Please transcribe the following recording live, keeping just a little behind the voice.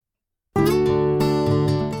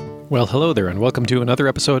Well, hello there, and welcome to another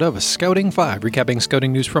episode of Scouting 5, recapping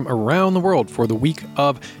scouting news from around the world for the week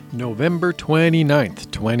of November 29th,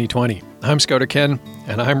 2020. I'm Scouter Ken,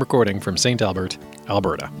 and I'm recording from St. Albert,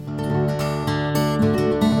 Alberta.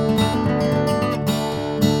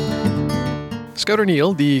 Scouter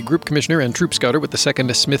Neil, the group commissioner and troop scouter with the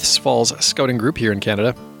 2nd Smiths Falls Scouting Group here in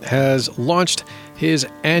Canada, has launched his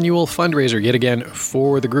annual fundraiser yet again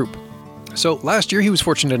for the group. So last year he was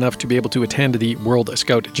fortunate enough to be able to attend the World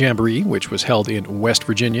Scout Jamboree, which was held in West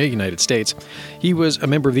Virginia, United States. He was a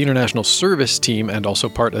member of the International Service Team and also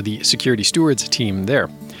part of the Security Stewards team there.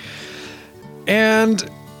 And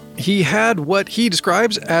he had what he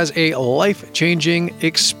describes as a life-changing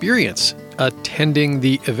experience attending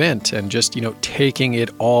the event and just, taking it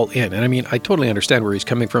all in. And I mean, I totally understand where he's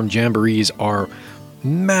coming from. Jamborees are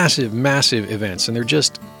massive, massive events, and they're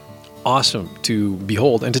just awesome to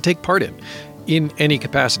behold and to take part in any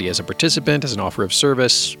capacity, as a participant, as an offer of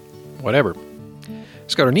service, whatever.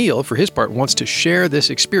 Scouter Neil, for his part, wants to share this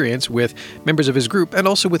experience with members of his group and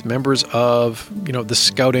also with members of, the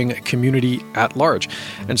scouting community at large.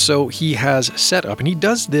 And so he has set up, and he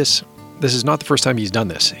does this is not the first time he's done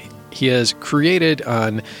this. He has created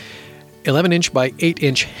an 11-inch by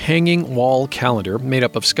 8-inch hanging wall calendar made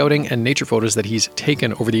up of scouting and nature photos that he's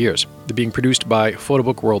taken over the years. They're being produced by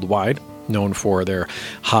Photobook Worldwide, known for their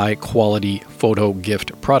high-quality photo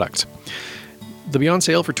gift products. They'll be on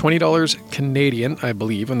sale for $20 Canadian, I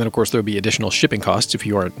believe, and then, of course, there'll be additional shipping costs if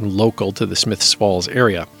you aren't local to the Smiths Falls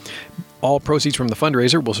area. All proceeds from the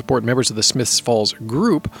fundraiser will support members of the Smiths Falls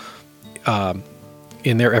group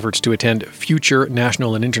in their efforts to attend future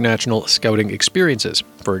national and international scouting experiences.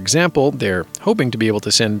 For example, they're hoping to be able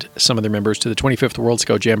to send some of their members to the 25th World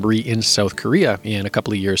Scout Jamboree in South Korea in a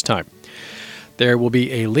couple of years' time. There will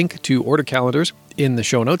be a link to order calendars in the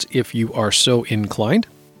show notes if you are so inclined.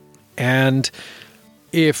 And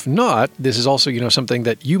if not, this is also, something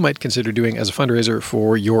that you might consider doing as a fundraiser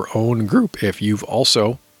for your own group if you've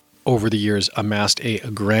also over the years amassed a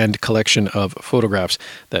grand collection of photographs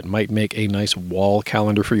that might make a nice wall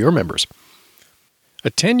calendar for your members.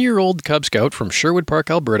 A 10-year-old Cub Scout from Sherwood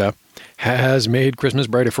Park, Alberta, has made Christmas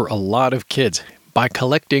brighter for a lot of kids by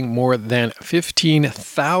collecting more than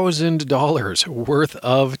 $15,000 worth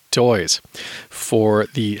of toys for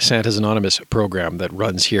the Santa's Anonymous program that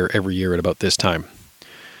runs here every year at about this time.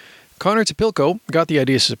 Connor Tapilco got the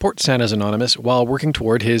idea to support Santa's Anonymous while working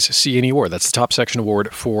toward his C&E Award. That's the top section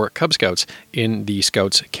award for Cub Scouts in the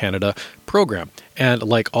Scouts Canada program. And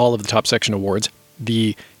like all of the top section awards,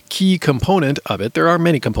 the key component of it, there are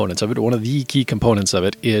many components of it, one of the key components of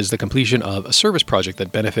it is the completion of a service project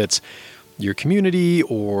that benefits your community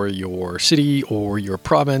or your city or your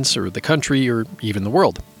province or the country or even the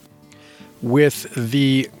world. With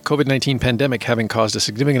the COVID-19 pandemic having caused a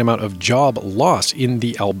significant amount of job loss in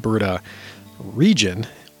the Alberta region,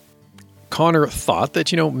 Connor thought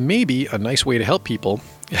that, maybe a nice way to help people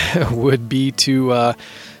would be to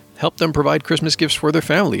help them provide Christmas gifts for their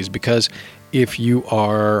families. Because if you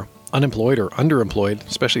are unemployed or underemployed,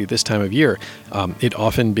 especially at this time of year, it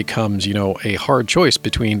often becomes, a hard choice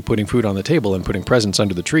between putting food on the table and putting presents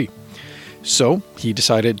under the tree. So he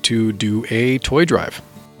decided to do a toy drive.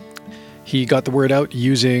 He got the word out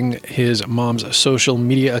using his mom's social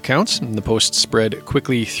media accounts, and the post spread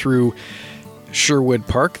quickly through Sherwood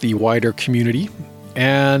Park, the wider community,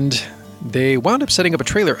 and they wound up setting up a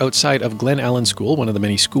trailer outside of Glen Allen School, one of the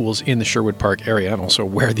many schools in the Sherwood Park area, and also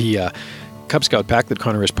where the Cub Scout pack that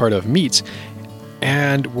Connor is part of meets,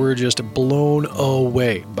 and were just blown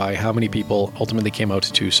away by how many people ultimately came out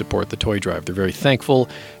to support the toy drive. They're very thankful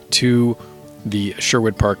to the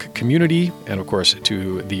Sherwood Park community, and of course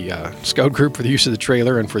to the Scout group for the use of the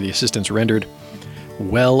trailer and for the assistance rendered.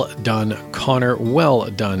 Well done, Connor. Well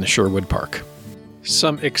done, Sherwood Park.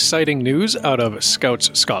 Some exciting news out of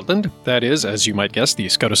Scouts Scotland. That is, as you might guess, the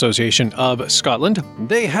Scout Association of Scotland.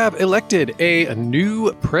 They have elected a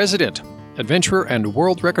new president, adventurer and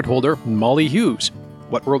world record holder Molly Hughes.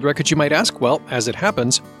 What world record, you might ask? Well, as it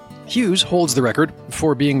happens, Hughes holds the record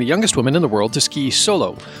for being the youngest woman in the world to ski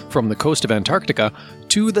solo from the coast of Antarctica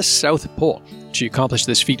to the South Pole. She accomplished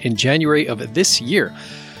this feat in January of this year.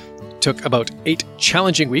 Took about 8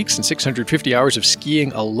 challenging weeks and 650 hours of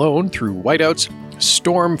skiing alone through whiteouts,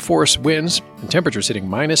 storm force winds, and temperatures hitting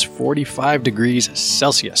minus 45 degrees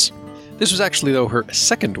Celsius. This was actually, though, her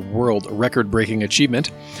second world record-breaking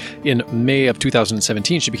achievement. In May of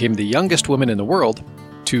 2017, she became the youngest woman in the world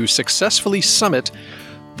to successfully summit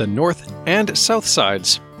the north and south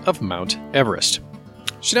sides of Mount Everest.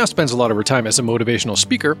 She now spends a lot of her time as a motivational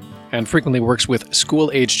speaker and frequently works with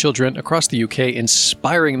school-age children across the UK,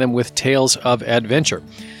 inspiring them with tales of adventure.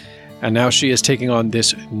 And now she is taking on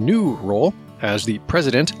this new role as the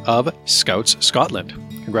president of Scouts Scotland.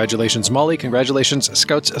 Congratulations, Molly. Congratulations,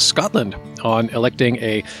 Scouts Scotland, on electing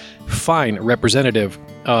a fine representative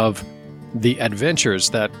of the adventures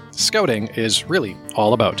that scouting is really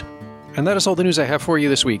all about. And that is all the news I have for you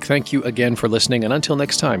this week. Thank you again for listening, and until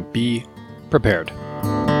next time, be prepared.